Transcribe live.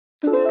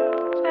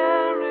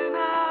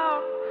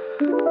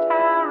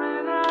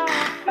Tearing out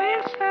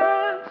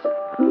pieces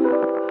of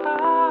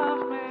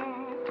me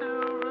to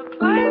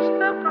replace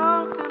the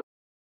broken.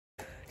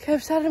 Okay, I've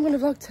decided I'm going to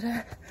vlog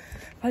today.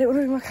 I didn't want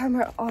to bring my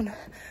camera on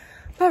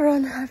my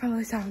run. I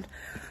probably sound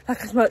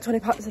like I smoke 20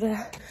 packs a day.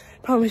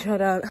 Promise you I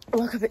don't. I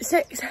woke up at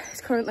 6.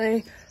 It's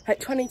currently like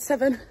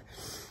 27.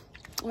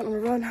 I went on a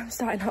run. I'm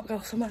starting hot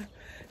girl summer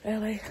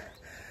early.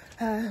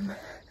 And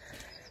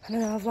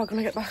then I'll vlog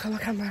when I get back on my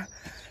camera.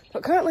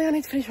 But currently I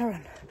need to finish my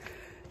run.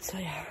 So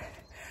yeah,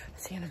 I'll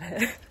see you in a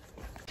bit.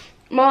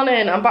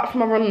 Morning, I'm back from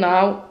my run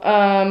now.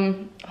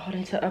 Oh, I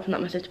need to open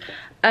that message.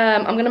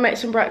 I'm gonna make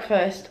some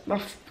breakfast.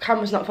 My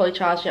camera's not fully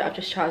charged yet. I've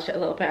just charged it a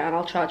little bit and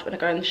I'll charge it when I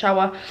go in the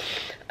shower.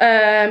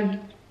 I'm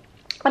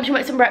just gonna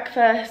make some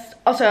breakfast.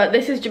 Also,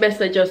 this is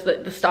basically just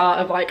the start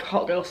of like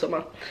hot girl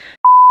summer.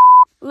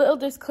 Little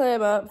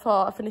disclaimer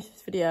before I finish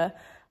this video.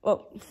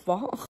 Well,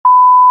 what?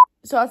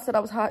 So I said I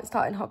was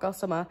starting hot girl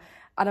summer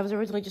and I was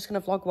originally just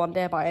gonna vlog one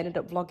day, but I ended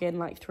up vlogging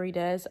like 3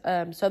 days.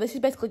 So this is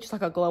basically just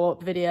like a glow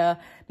up video,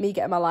 me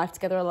getting my life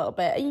together a little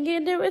bit, and you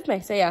can do it with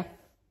me. So yeah,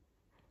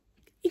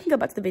 you can go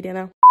back to the video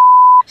now.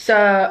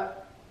 So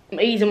I'm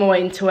easing my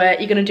way into it.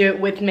 You're gonna do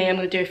it with me. I'm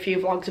gonna do a few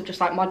vlogs of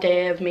just like my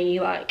day of me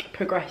like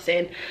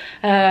progressing.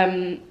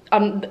 I'm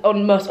the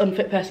most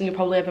unfit person you'll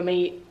probably ever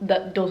meet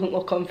that doesn't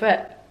look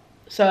unfit.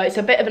 So it's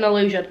a bit of an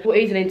illusion. We're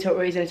easing into it,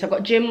 we're easing into it. I've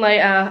got gym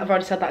later, I've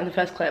already said that in the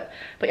first clip.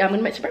 But yeah, I'm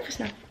gonna make some breakfast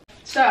now.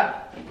 So,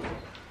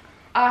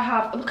 I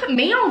have, look at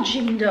me all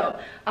gymmed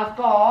up. I've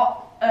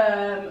bought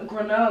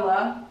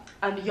granola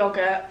and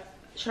yogurt.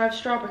 Should I have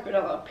strawberry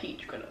granola or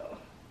peach granola?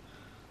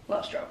 A lot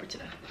of strawberry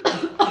today.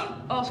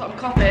 Also, I'm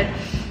coughing.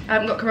 I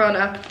haven't got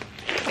corona.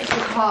 It's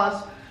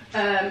because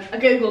I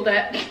googled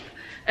it.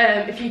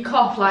 If you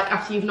cough like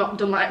after you've not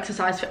done like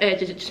exercise for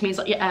ages, it just means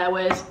like your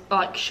airways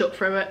like shut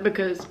through it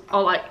because,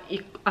 or like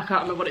I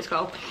can't remember what it's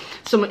called.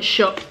 Something's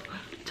shut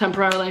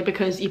temporarily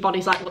because your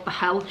body's like, what the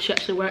hell? She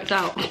actually worked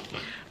out.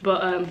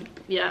 But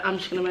yeah, I'm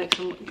just gonna make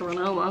some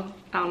granola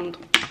and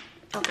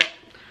okay.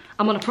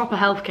 I'm on a proper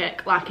health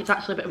kick. Like it's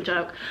actually a bit of a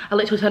joke. I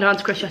literally turned around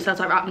to Chris yesterday. I was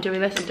like, right, I'm doing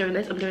this, I'm doing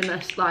this, I'm doing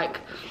this.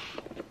 Like,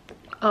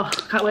 oh,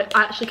 can't wait.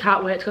 I actually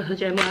can't wait to go to the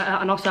gym later.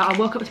 And also, I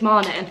woke up this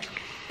morning.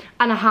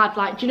 And I had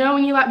like, do you know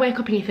when you like wake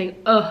up and you think,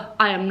 oh,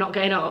 I am not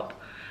getting up?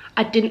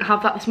 I didn't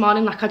have that this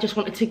morning. Like I just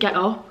wanted to get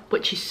up,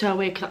 which is so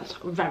weird because that's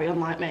very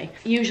unlike me.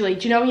 Usually,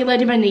 do you know when you're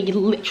laid in my knee, you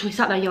literally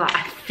sat there, you're like,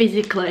 I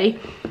physically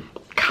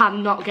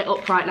cannot get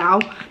up right now.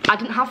 I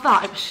didn't have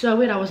that. It was so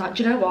weird. I was like,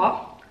 do you know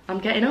what? I'm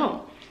getting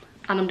up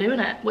and I'm doing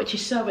it, which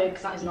is so weird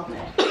because that is not me.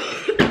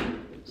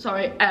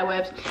 Sorry,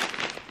 airwaves.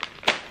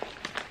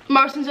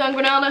 Morrison's own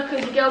granola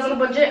because the girl's on a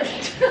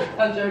budget.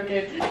 I'm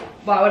joking.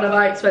 Why would I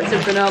buy expensive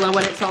granola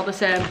when it's all the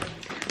same?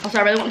 Also,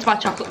 I really wanted to buy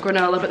chocolate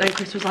granola, but then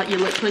Chris was like, you're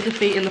literally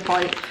defeating the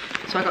point.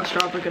 So I got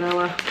strawberry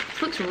granola.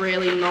 This looks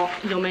really not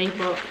yummy,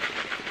 but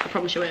I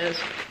promise you it is.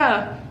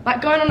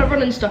 Like going on a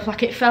run and stuff,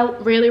 like it felt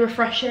really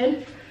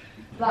refreshing.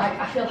 Like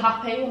I feel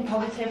happy and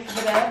positive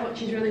for the day,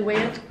 which is really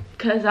weird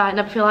because I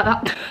never feel like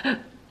that.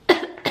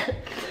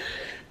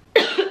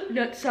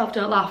 Note to self,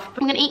 don't laugh.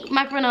 I'm gonna eat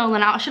my granola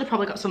now. I should have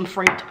probably got some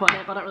fruit to put in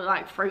it, but I don't really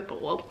like fruit, but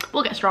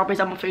we'll get strawberries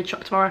on my food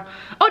shop tomorrow.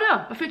 Oh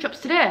no, my food shop's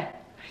today.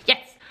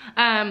 Yes.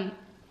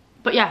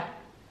 But yeah.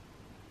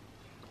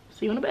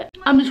 See you in a bit.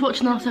 I'm just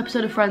watching the last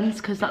episode of Friends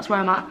because that's where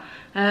I'm at.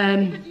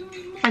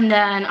 And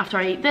then after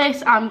I eat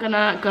this, I'm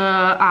gonna go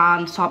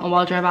and sort my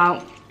wardrobe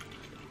out.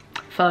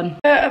 Fun.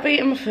 I've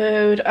eaten my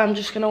food. I'm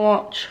just gonna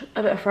watch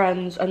a bit of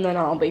Friends and then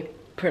I'll be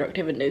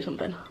productive and do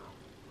something.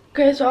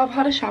 Okay, so I've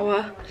had a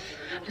shower.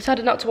 I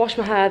decided not to wash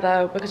my hair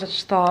though because I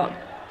just thought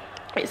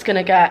it's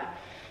gonna get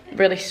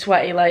really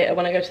sweaty later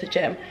when I go to the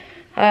gym.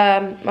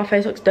 My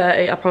face looks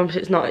dirty. I promise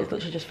it's not. It's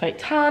literally just fake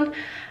tan.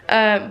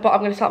 But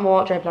I'm gonna start my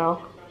wardrobe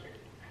now.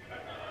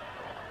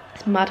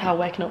 It's mad how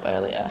waking up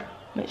earlier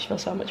makes you feel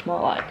so much more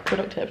like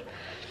productive.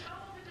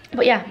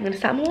 But yeah, I'm gonna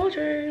start my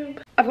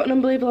wardrobe. I've got an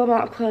unbelievable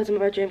amount of clothes in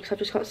my bedroom because I've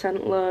just got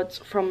sent loads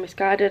from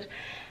Misguided.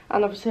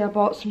 And obviously I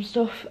bought some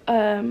stuff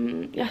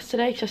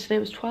yesterday, because yesterday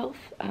was 12th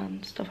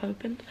and stuff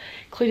opened,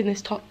 including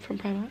this top from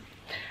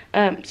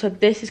Primark. So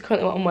this is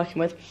currently what I'm working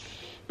with.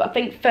 But I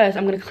think first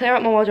I'm going to clear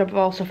out my wardrobe of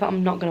all stuff that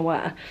I'm not going to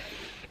wear.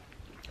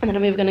 And then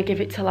I'm either going to give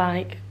it to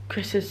like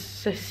Chris's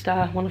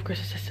sister, one of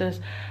Chris's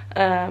sisters,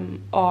 or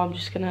I'm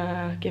just going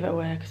to give it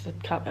away because I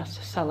can't be asked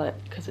to sell it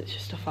because it's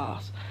just a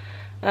farce.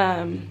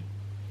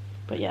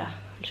 But yeah,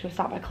 I'm just going to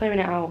start by clearing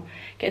it out,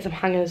 getting some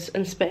hangers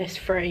and space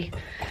free.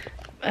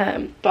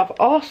 But I've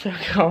also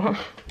got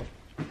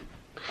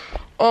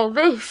all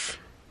this,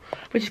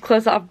 which is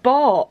clothes that I've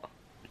bought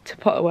to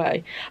put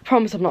away. I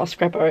promise I'm not a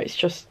scrubber, it's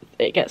just,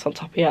 it gets on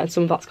top of here and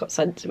some of that's got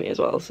sent to me as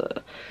well, so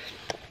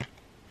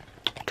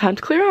time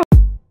to clear out.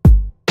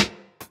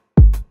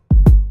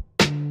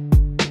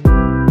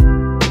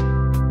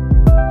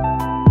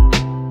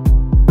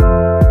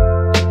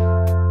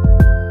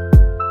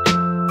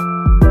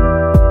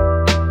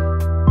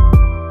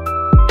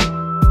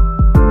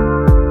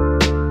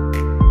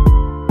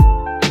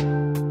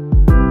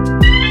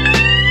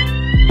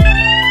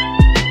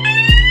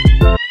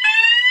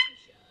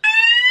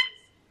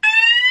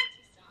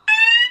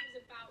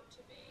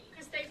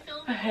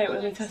 hate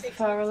when they test the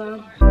fire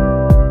alarm.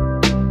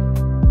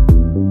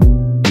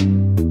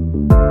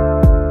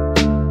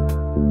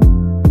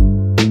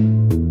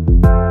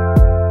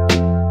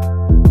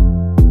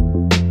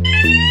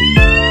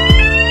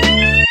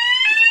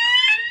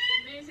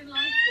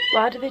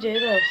 Why do they do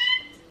this?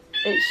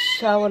 It's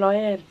so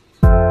annoying.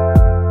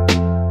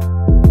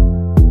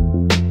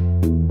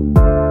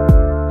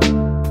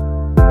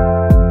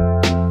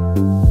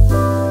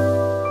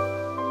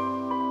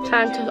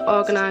 Time to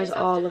organise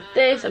all of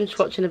this. I'm just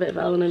watching a bit of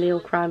Ellen and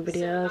Neil crime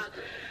videos.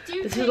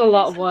 This is a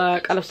lot of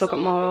work, and I've still got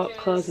more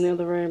clothes in the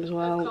other room as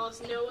well.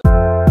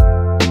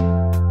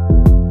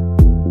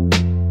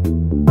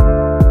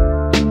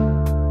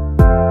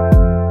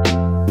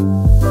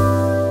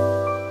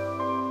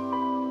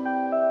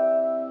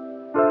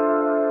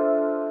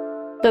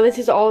 So this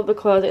is all of the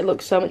clothes. It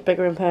looks so much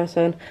bigger in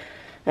person.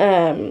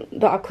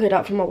 That I cleared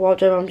out from my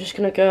wardrobe. I'm just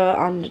gonna go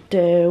and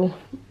do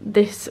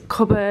this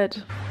cupboard,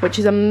 which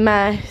is a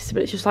mess,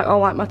 but it's just like all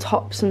like my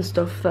tops and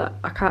stuff that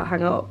I can't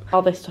hang up.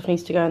 All this stuff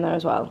needs to go in there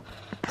as well.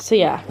 So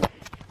yeah,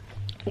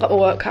 got my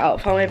work cut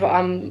out for me, but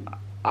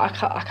I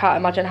can't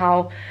imagine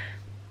how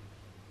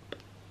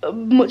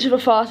much of a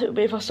farce it would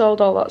be if I sold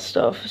all that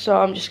stuff. So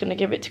I'm just gonna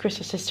give it to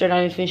Chris's sister, and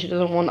anything she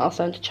doesn't want I'll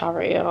send to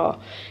charity or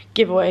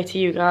give away to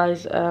you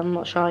guys. I'm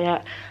not sure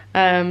yet.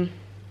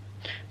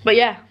 But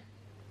yeah.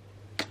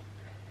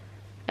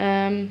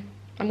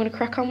 I'm gonna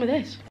crack on with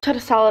this. I had a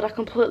salad I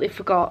completely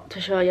forgot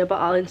to show you, but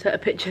I'll insert a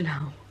picture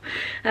now.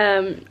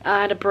 I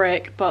had a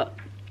break, but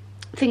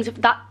things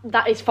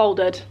that is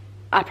folded.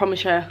 I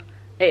promise you,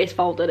 it is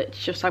folded.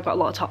 It's just I've got a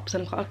lot of tops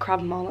and I've got to grab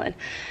them all in.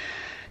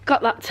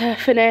 Got that to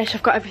finish.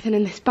 I've got everything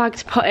in this bag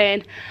to put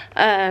in.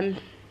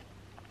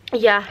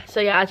 Yeah, so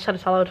yeah, I just had a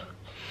salad.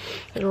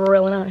 It was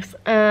really nice.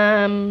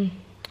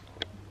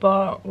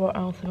 But what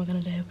else am I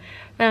gonna do?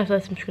 After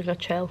this, I'm just gonna go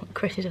chill.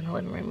 Chris is in the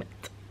living room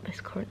at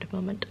this current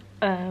moment.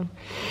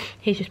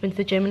 He's just been to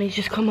the gym and he's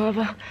just come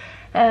over.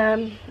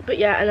 But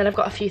yeah, and then I've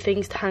got a few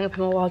things to hang up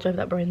in my wardrobe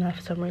that were in there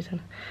for some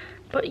reason.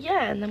 But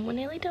yeah, and then we're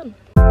nearly done.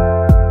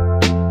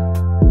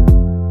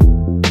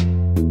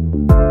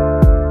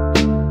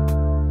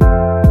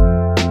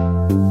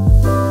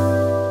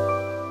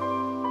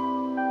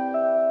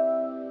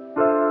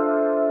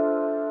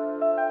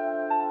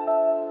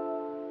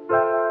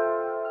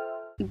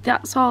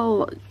 That's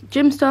all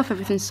gym stuff,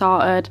 everything's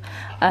sorted.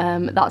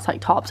 That's like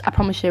tops. I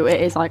promise you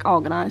it is like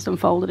organised and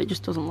folded, it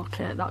just doesn't look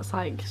it. That's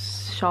like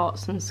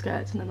shorts and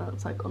skirts, and then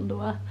that's like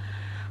underwear.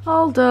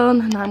 All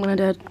done, and I'm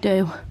gonna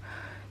do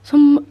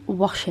some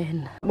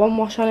washing. One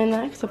wash on in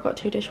there because I've got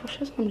 2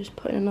 dishwashers. I'm just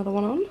putting another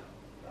one on.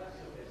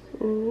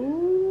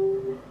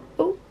 Ooh.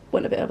 Oh,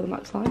 went a bit over the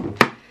max line.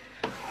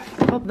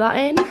 Pop that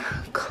in,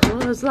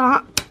 close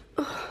that.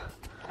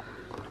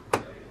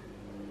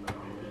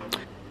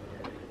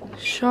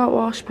 Short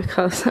wash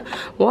because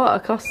water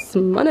costs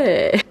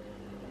money.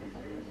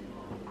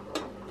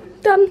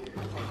 Done.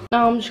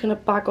 Now I'm just gonna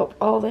bag up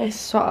all this,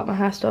 sort out my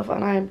hair stuff,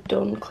 and I'm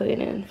done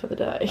cleaning for the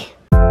day.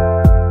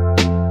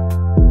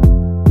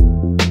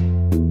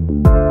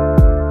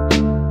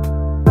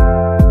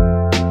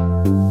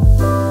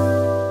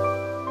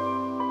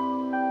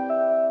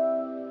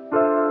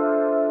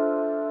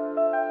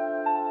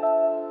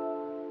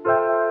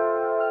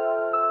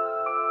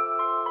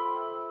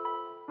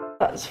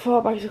 That's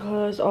 4 bags of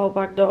clothes all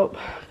bagged up.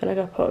 Gonna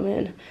go put them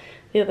in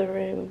the other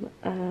room,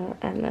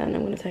 and then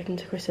I'm gonna take them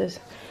to Chris's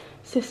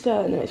sister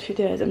in the next few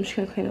days. I'm just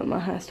gonna clean up my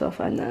hair stuff,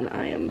 and then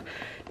I am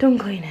done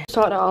cleaning.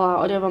 Sorted it all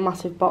out. I do have a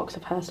massive box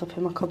of hair stuff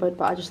in my cupboard,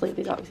 but I just leave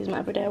these out because these are my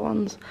everyday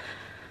ones.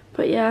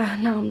 But yeah,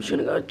 now I'm just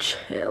gonna go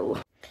chill.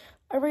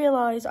 I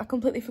realised I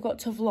completely forgot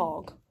to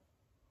vlog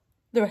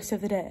the rest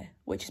of the day,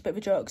 which is a bit of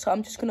a joke. So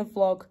I'm just gonna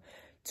vlog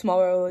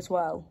tomorrow as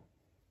well,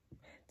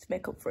 to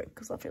make up for it,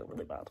 because I feel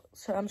really bad.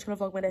 So I'm just going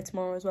to vlog my day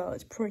tomorrow as well.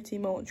 It's pretty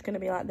much going to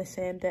be like the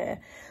same day,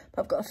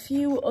 but I've got a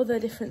few other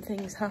different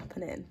things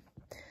happening,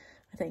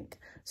 I think.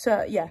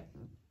 So yeah,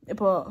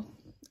 but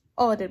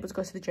all I did was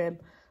go to the gym,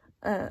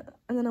 and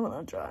then I went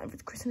on a drive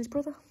with Chris and his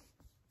brother,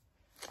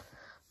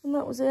 and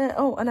that was it.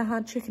 Oh, and I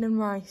had chicken and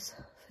rice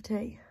for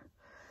tea.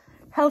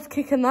 Health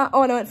kick and that.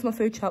 Oh, and I went for my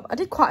food shop. I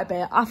did quite a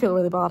bit. I feel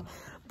really bad,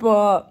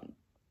 but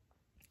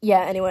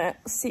yeah, anyway,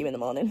 see you in the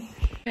morning.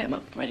 Okay, I'm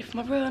up ready for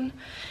my run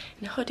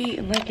in a hoodie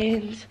and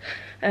leggings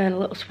and a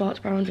little sports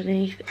bra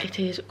underneath. It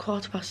is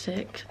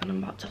 6:15 and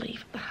I'm about to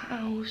leave the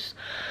house.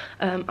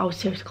 I was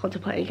seriously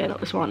contemplating getting up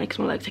this morning because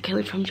my legs are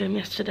killing from gym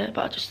yesterday,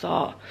 but I just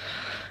thought,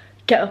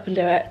 get up and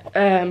do it.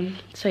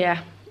 So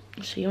yeah,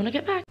 I'll see you when I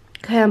get back.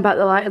 Okay, I'm back.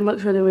 The lighting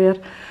looks really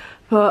weird,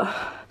 but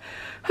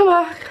I'm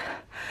back.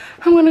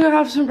 I'm gonna go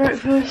have some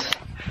breakfast.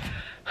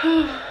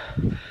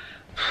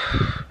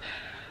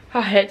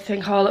 I hate to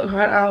think how I look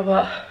right now,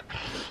 but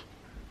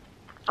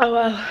oh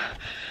well.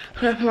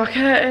 I'm gonna open my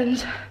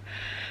curtains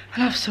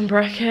and have some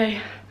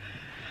brekkie.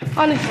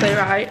 Honestly,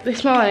 right,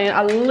 this morning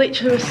I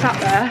literally was sat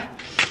there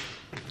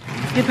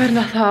in bed and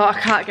I thought, I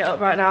can't get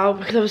up right now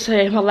because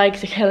obviously my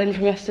legs are killing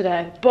from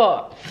yesterday.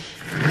 But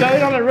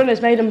going on a run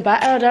has made them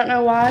better. I don't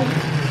know why.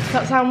 Does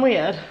that sound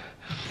weird?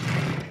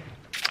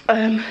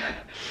 I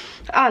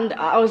And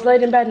I was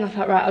laid in bed and I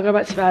thought, right, I'll go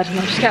back to bed and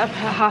I'll just get up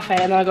at 8:30 and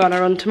then I'll go on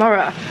a run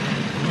tomorrow.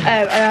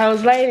 And I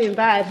was laying in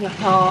bed and I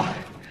thought,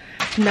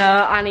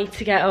 no, I need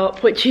to get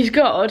up, which is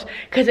good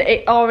because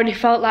it already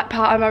felt like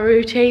part of my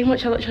routine,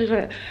 which I literally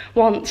did it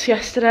once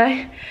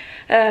yesterday.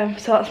 So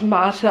that's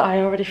mad that I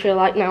already feel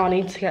like now I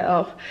need to get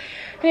up.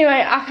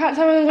 Anyway, I can't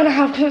tell what I'm gonna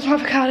have because it's my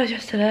avocados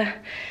yesterday.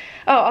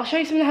 Oh, I'll show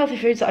you some of the healthy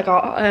foods that I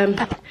got.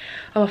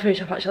 Oh, my food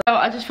shop actually. So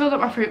I just filled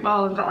up my fruit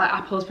bowl and got like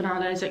apples,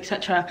 bananas,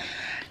 etc.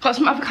 Got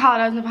some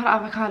avocados, and I've had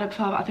avocado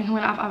before, but I think I'm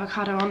gonna have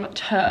avocado on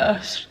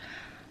toast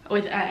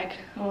with egg.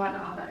 I might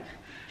not have egg.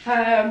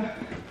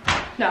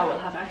 No, I will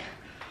have egg.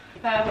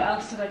 What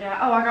else did I get?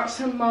 Oh, I got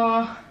some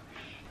more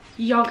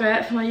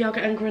yogurt for my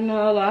yogurt and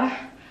granola.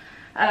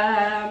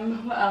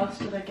 What else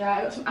did I get?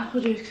 I got some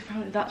apple juice because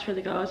apparently that's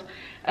really good.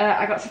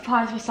 I got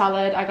supplies for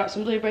salad. I got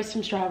some blueberries,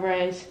 some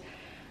strawberries.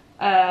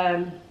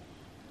 What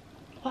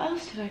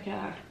else did I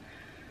get?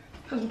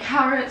 Got some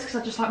carrots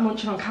because I just like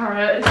munching on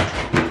carrots.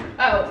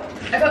 Oh,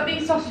 I got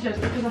these sausages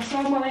because I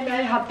saw Molly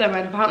May had them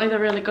and apparently they're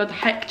really good.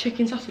 Xxxx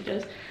chicken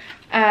sausages.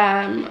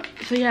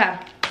 So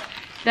yeah,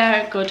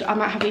 they're good. I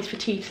might have these for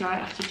tea tonight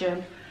after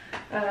gym.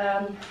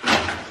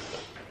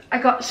 I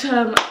got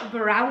some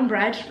brown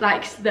bread,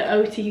 like the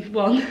OT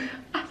one.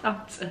 That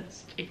sounds so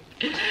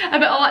stupid. I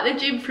bet all like the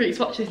gym freaks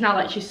watch this now,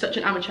 like she's such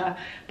an amateur.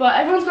 But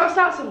everyone's got to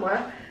start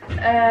somewhere.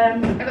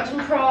 I got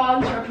some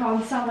prawns for a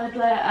prawn salad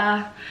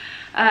later.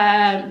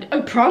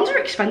 Oh, prawns are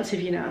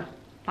expensive, you know.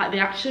 Like they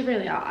actually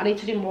really are. I need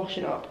to do more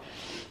washing up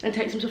and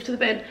take some stuff to the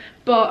bin.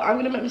 But I'm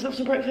gonna make myself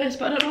some breakfast,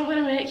 but I don't know what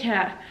I'm gonna make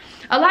yet.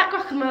 I like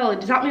guacamole.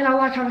 Does that mean I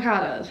like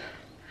avocados?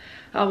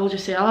 Oh, we'll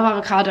just see. I'll have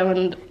avocado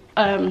and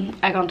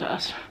egg on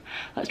toast.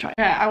 Let's try.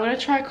 Okay, I'm gonna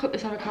try cook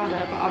this avocado,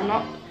 but I'm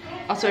not.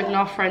 Also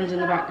ignore friends in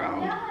the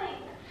background.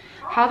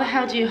 How the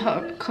hell do you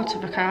cut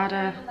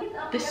avocado?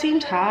 This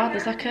seems hard.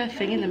 There's like a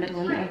thing in the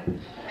middle, isn't there?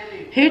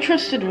 Who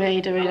trusted me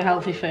doing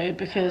healthy food?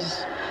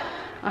 Because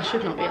I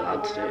should not be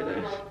allowed to do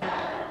this.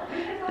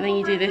 And then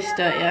you do this,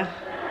 don't you?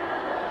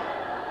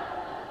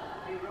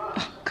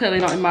 Oh, clearly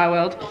not in my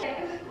world.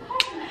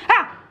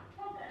 Ah!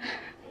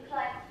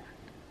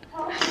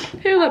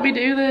 Who let me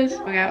do this?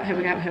 Here we go, here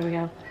we go, here we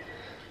go.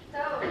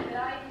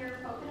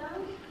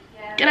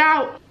 Get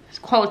out! It's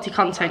quality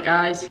content,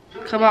 guys.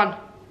 Come on.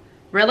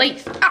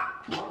 Release. Ah!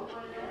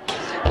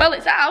 Well,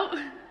 it's out.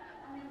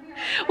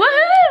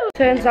 Woohoo!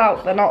 Turns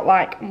out they're not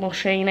like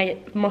mushy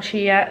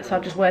yet, so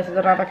I've just wasted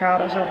an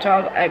avocado, so I've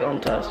got egg on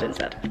toast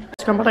instead.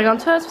 Scrambled egg on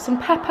toast with some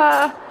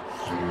pepper.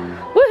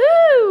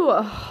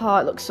 Woohoo! Oh,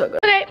 it looks so good.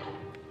 Okay,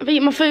 I've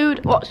eaten my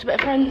food, watched a bit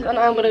of Friends, and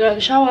now I'm gonna go in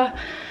the shower.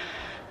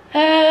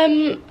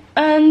 And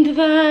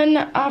then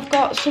I've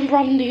got some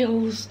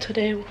brandials to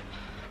do.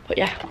 But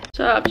yeah,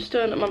 so I've just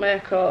done my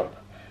makeup.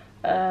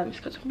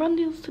 Just got some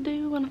brandials to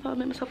do, and I thought I'd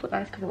make myself look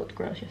nice because I looked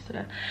gross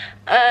yesterday.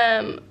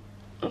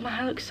 Oh, my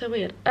hair looks so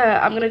weird.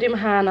 I'm gonna do my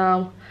hair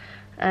now,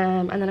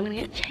 and then I'm gonna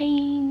get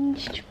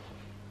changed,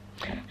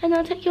 and then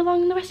I'll take you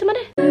along the rest of my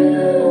day.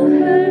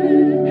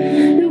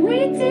 The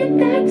way did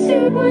that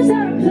too was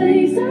our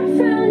place. I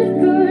found it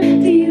for.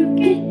 Do you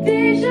get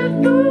deja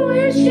vu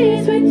when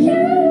she's with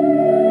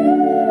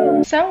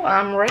you? So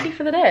I'm ready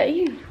for the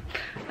day.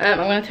 I'm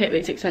gonna take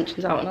these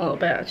extensions out in a little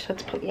bit. I just had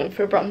to put them in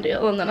for a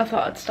brandial, and then I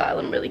thought I'd style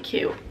them really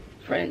cute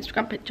for an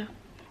Instagram picture.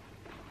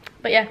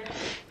 But yeah,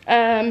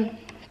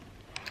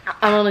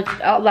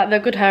 like they're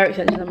good hair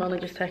extensions. I'm only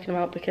just taking them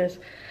out because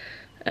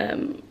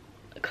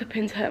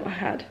clip-ins hurt my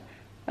head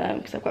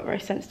because I've got very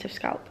sensitive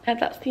scalp.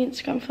 That's the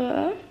Instagram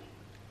photo.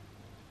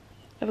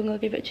 I'm gonna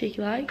give it a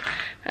cheeky like.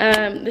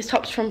 This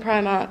top's from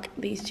Primark.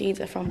 These jeans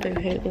are from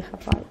Boohoo. They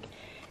have like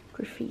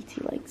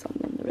graffiti legs on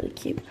them. They're really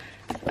cute.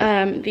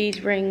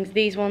 These rings,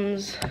 these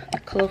ones, the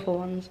colourful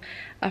ones,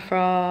 are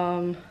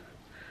from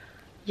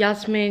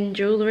Yasmin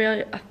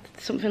Jewellery,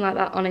 something like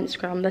that on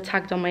Instagram. They're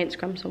tagged on my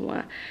Instagram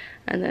somewhere.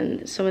 And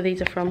then some of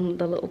these are from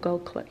the Little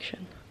Gold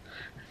collection,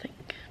 I think.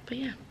 But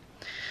yeah,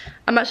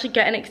 I'm actually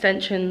getting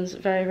extensions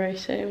very, very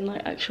soon,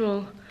 like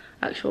actual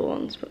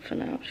ones. But for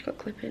now, I've just got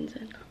clip-ins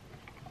in.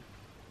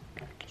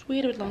 It's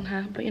weird with long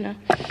hair, but you know.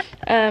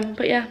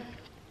 But yeah,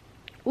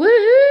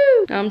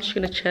 woohoo! Now I'm just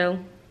gonna chill,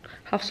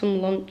 have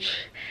some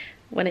lunch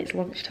when it's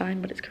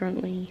lunchtime, but it's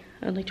currently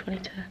only 20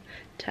 to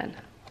 10.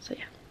 So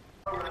yeah.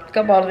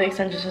 Got bored of the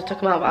extensions, just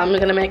took them out, but I'm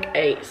gonna make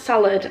a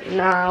salad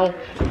now.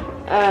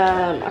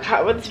 I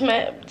can't really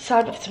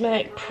decide whether to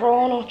make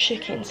prawn or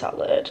chicken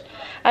salad.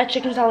 I had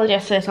chicken salad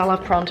yesterday, so I'll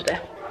have prawn today.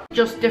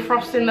 Just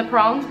defrosting the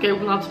prawns,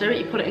 Google how to do it,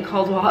 you put it in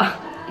cold water.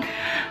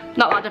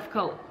 Not that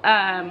difficult.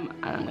 And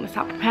I'm gonna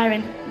start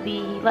preparing the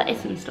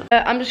lettuce and stuff.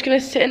 I'm just gonna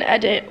sit and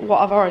edit what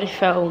I've already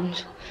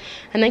filmed.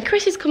 And then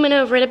Chris is coming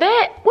over in a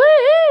bit.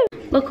 Woo!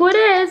 Look who it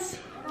is.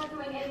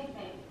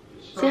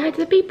 Say hi to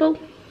the people.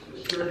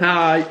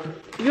 Hi.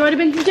 Have you already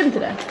been to the gym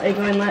today? Are you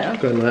going later?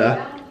 Going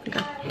later.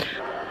 Okay.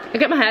 I'll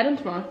get my hair done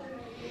tomorrow.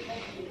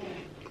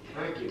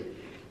 Thank you.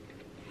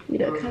 You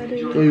don't kind of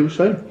do. What are you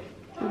saying?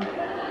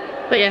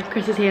 But yeah,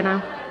 Chris is here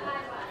now.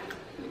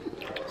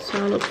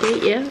 So I'll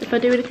update you if I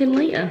do anything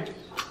later.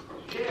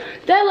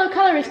 They're low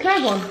calories, can I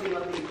have one?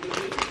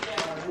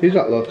 Is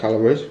that low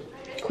calories?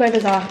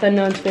 Quavers are. They're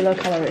known to be low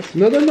calories.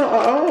 No, they're not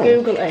at all.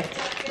 Google it.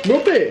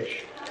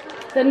 Rubbish.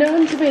 They're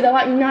known to be. They're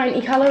like 90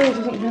 calories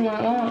or something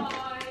like that.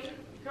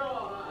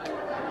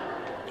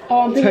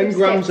 Oh, I'm thinking 10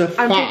 grams of of skips.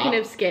 fat I'm thinking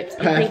of skips.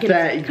 per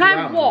 30 Can I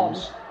have one?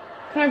 grams.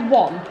 Can I have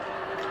one?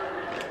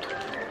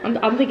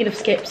 I'm thinking of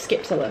skips.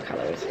 Skips are low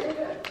calories.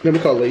 Then we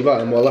can't leave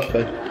that and we're left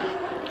then.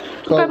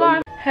 Bye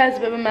bye. Hair's a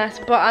bit of a mess,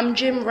 but I'm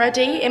gym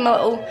ready in my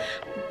little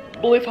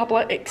blue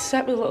tablet,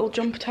 except with a little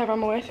jumper tie around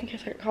my waist in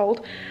case I get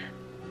cold.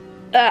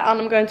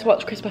 And I'm going to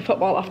watch Christmas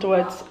football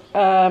afterwards.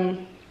 But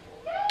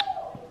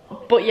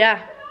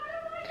yeah,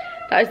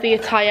 that is the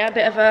attire.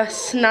 Bit of a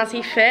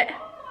snazzy fit.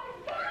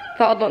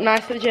 Thought I'd look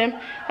nice at the gym.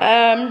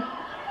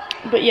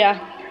 But yeah,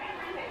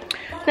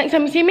 next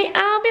time you see me,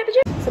 I'll be at the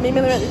gym. So me and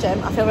Millie are at the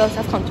gym. I feel really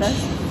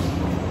self-conscious.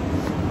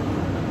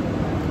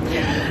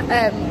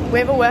 We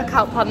have a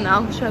workout plan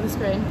now. Show the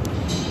screen.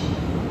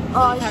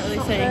 Oh, I can't really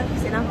see.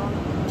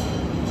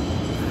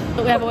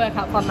 But we have a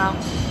workout plan now.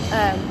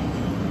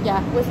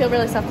 Yeah, we feel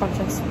really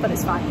self-conscious, but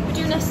it's fine. We're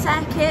doing a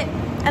circuit,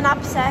 an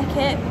ab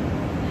circuit.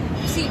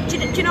 See, do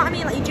you know what I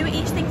mean? Like you do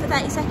each thing for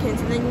 30 seconds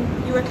and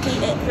then you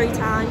repeat it 3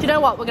 times. Do you know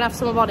what? We're gonna have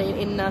summer body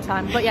in no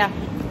time. But yeah,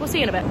 we'll see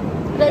you in a bit.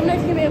 I don't even know if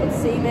you're gonna be able to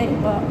see me,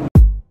 but.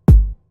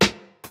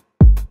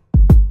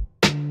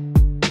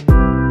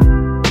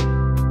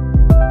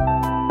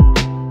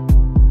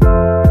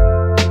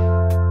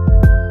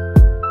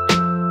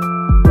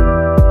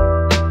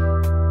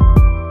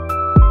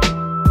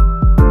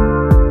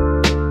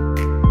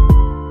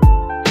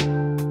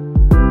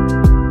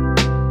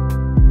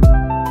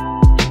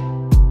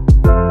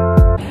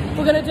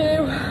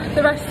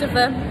 The rest of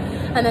them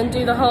and then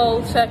do the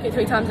whole circuit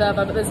 3 times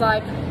over, but there's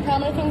like how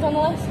many things on the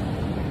list?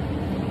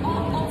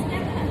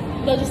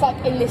 They're just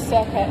like in this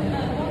circuit.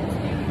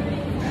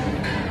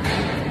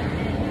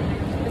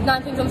 There's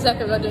 9 things on the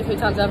circuit we're going to do 3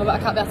 times over, but I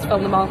can't be able to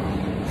film them all.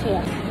 So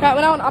yeah. Right,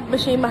 we're now on ab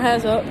machine, my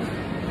hair's up.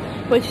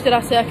 We just did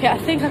our circuit. I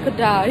think I could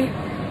die.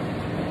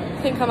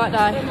 I think I might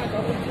die.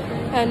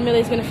 And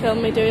Millie's going to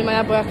film me doing my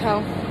ab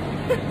workout.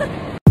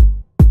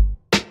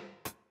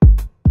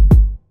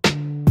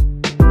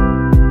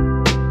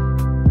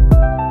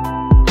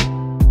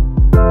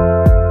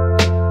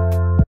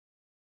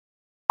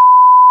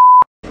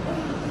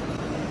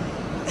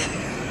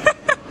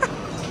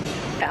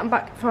 I'm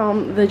back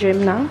from the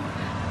gym now,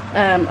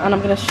 and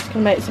I'm just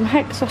gonna make some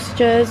Xxxx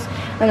sausages,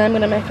 and then I'm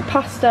gonna make a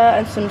pasta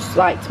and some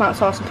like tomato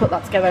sauce and put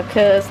that together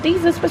because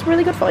these are supposed to be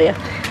really good for you.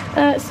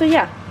 So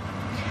yeah,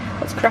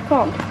 let's crack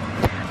on.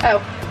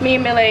 Oh, me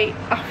and Millie,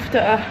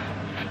 after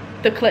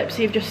the clips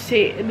you just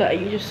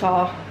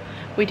saw,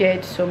 we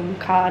did some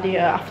cardio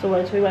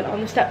afterwards. We went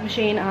on the step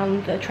machine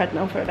and the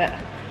treadmill for a bit.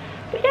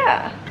 But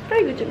yeah,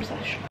 very good gym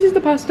sesh. This is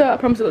the pasta. I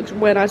promise it looks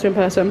way nicer in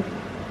person.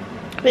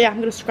 But yeah, I'm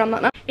gonna scram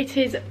that now. It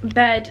is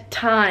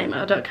bedtime.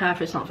 I don't care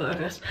if it's not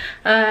focused.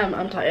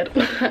 I'm tired.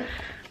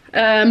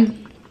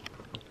 I'm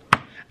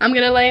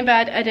gonna lay in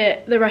bed,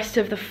 edit the rest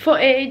of the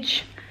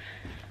footage.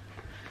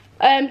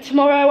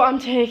 Tomorrow I'm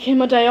taking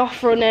my day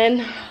off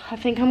running. I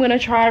think I'm gonna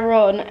try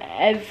run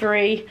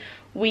every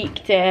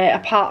weekday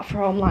apart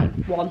from like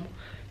 1.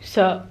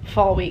 So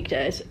 4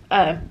 weekdays.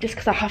 Just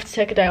because I have to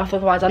take a day off,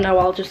 otherwise I know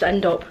I'll just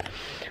end up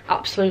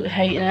absolutely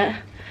hating it.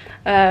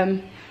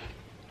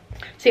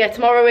 So yeah,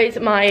 tomorrow is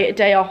my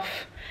day off,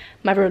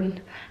 my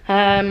run.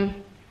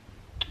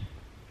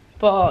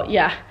 But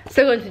yeah,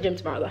 still going to the gym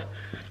tomorrow though.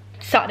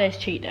 Saturday's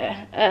cheat day.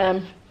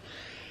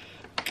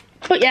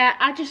 But yeah,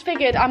 I just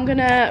figured I'm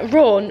gonna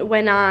run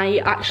when I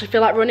actually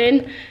feel like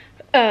running.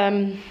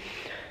 That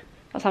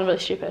sounds really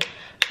stupid,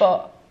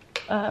 but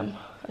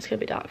it's gonna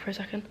be dark for a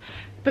second.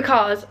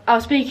 Because I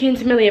was speaking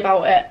to Millie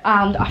about it,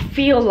 and I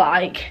feel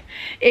like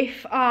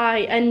if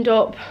I end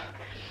up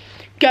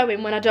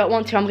going when I don't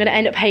want to, I'm gonna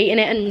end up hating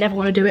it and never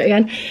want to do it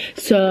again.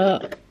 So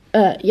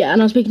yeah,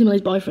 and I was speaking to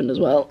Millie's boyfriend as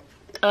well,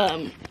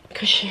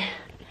 because she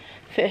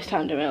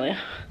FaceTimed him earlier,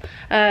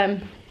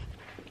 and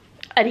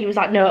he was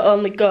like, no,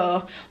 only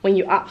go when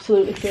you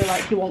absolutely feel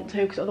like you want to,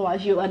 because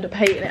otherwise you'll end up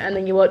hating it and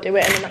then you won't do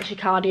it, and then that's your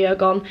cardio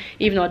gone.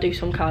 Even though I do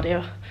some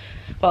cardio,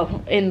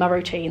 well, in my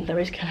routine there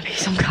is gonna be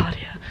some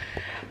cardio.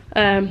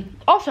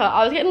 Also,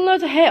 I was getting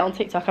loads of hate on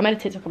TikTok. I made a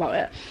TikTok about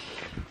it,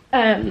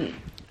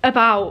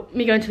 about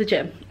me going to the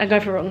gym and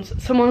going for runs.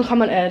 Someone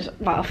commented,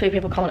 well, a few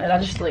people commented, I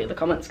just deleted the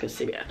comments because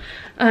see it.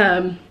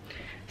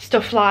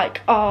 Stuff like,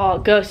 oh,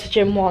 goes to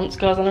gym once,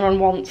 goes on a run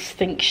once,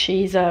 thinks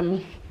she's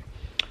a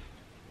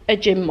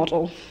gym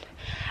model.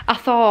 I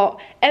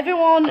thought,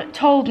 everyone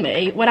told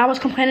me, when I was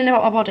complaining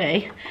about my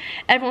body,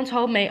 everyone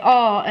told me,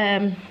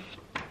 oh,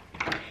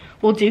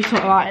 we'll do something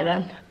about it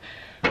then.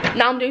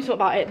 Now I'm doing something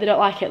about it, they don't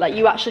like it. Like,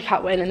 you actually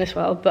can't win in this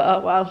world, but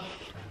oh well.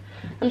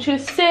 I'm just gonna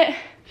sit,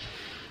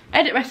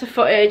 edit rest of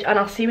footage, and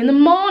I'll see you in the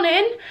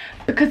morning,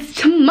 because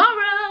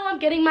tomorrow I'm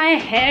getting my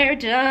hair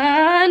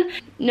done.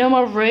 No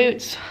more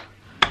roots,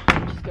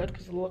 which is good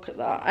because look at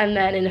that. And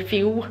then in a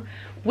few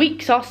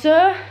weeks or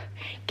so,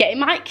 getting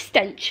my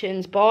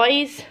extensions,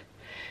 boys.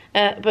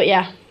 But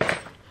yeah,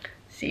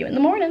 see you in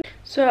the morning.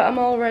 So I'm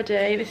all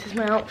ready. This is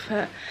my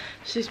outfit.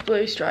 It's this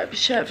blue striped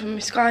shirt from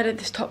Misguided,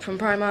 this top from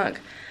Primark,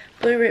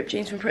 blue ripped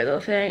jeans from Pretty Little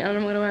Thing, and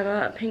I'm going to wear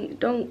my pink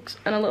dunks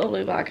and a little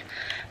blue bag.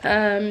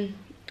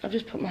 I've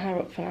just put my hair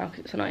up for now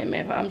because it's annoying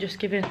me, but I'm just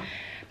giving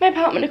my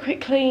apartment a quick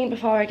clean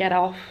before I get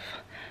off,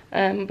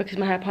 because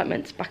my hair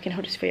appointment's back in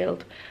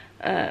Huddersfield,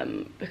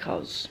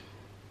 because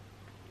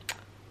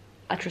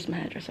I trust my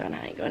hairdresser and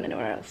I ain't going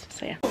anywhere else,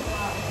 so yeah.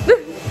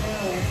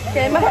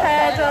 Getting my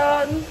hair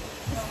done.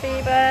 Miss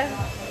Phoebe,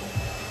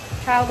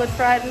 childhood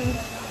friend,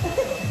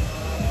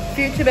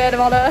 future maid of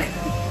honour.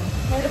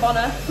 Maid of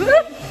honour.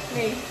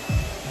 Me.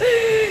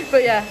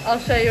 But yeah, I'll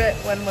show you it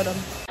when we're done.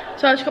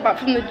 So I just got back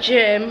from the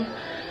gym.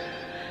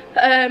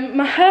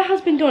 My hair has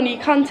been done. You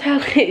can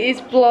tell it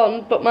is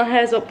blonde, but my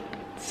hair's up,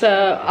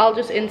 so I'll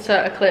just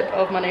insert a clip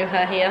of my new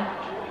hair here.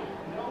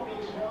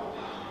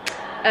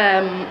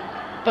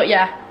 But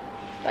yeah,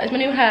 that is my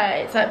new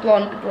hair. It's like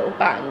blonde with little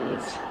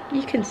bangs.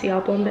 You can see how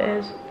blonde it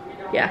is.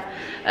 Yeah.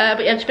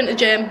 But yeah, I've just been to the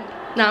gym.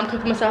 Now I'm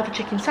cooking myself a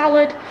chicken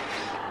salad.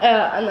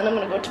 And then I'm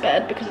gonna go to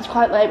bed because it's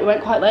quite late. We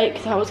went quite late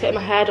because I was getting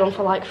my hair done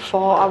for like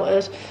 4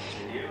 hours.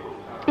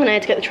 And I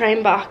had to get the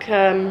train back.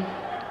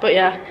 But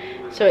yeah,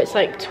 so it's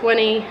like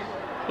 20,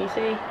 can you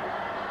see?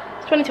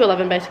 It's 20 to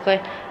 11 basically.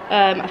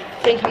 I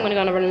think I'm gonna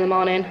go on a run in the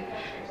morning.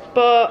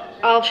 But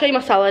I'll show you my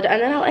salad and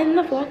then I'll end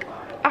the vlog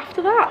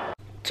after that.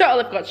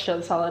 Totally forgot to show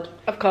the salad.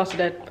 Of course I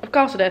did. Of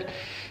course I did.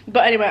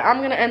 But anyway,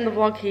 I'm gonna end the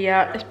vlog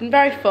here. It's been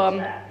very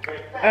fun.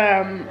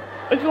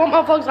 If you want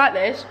more vlogs like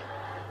this,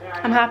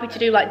 I'm happy to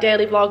do like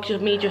daily vlogs of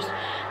me just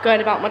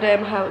going about my day.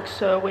 My hair looks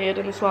so weird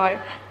in this light.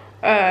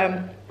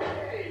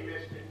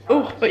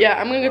 Oh, but yeah,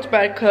 I'm gonna go to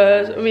bed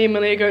because me and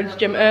Millie are going to the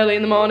gym early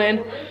in the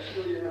morning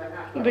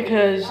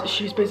because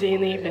she's busy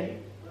in the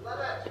evening.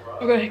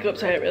 I'm gonna hiccup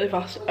say it really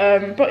fast.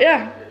 But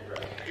yeah,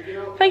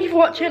 thank you for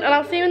watching and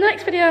I'll see you in the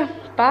next video.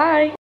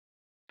 Bye.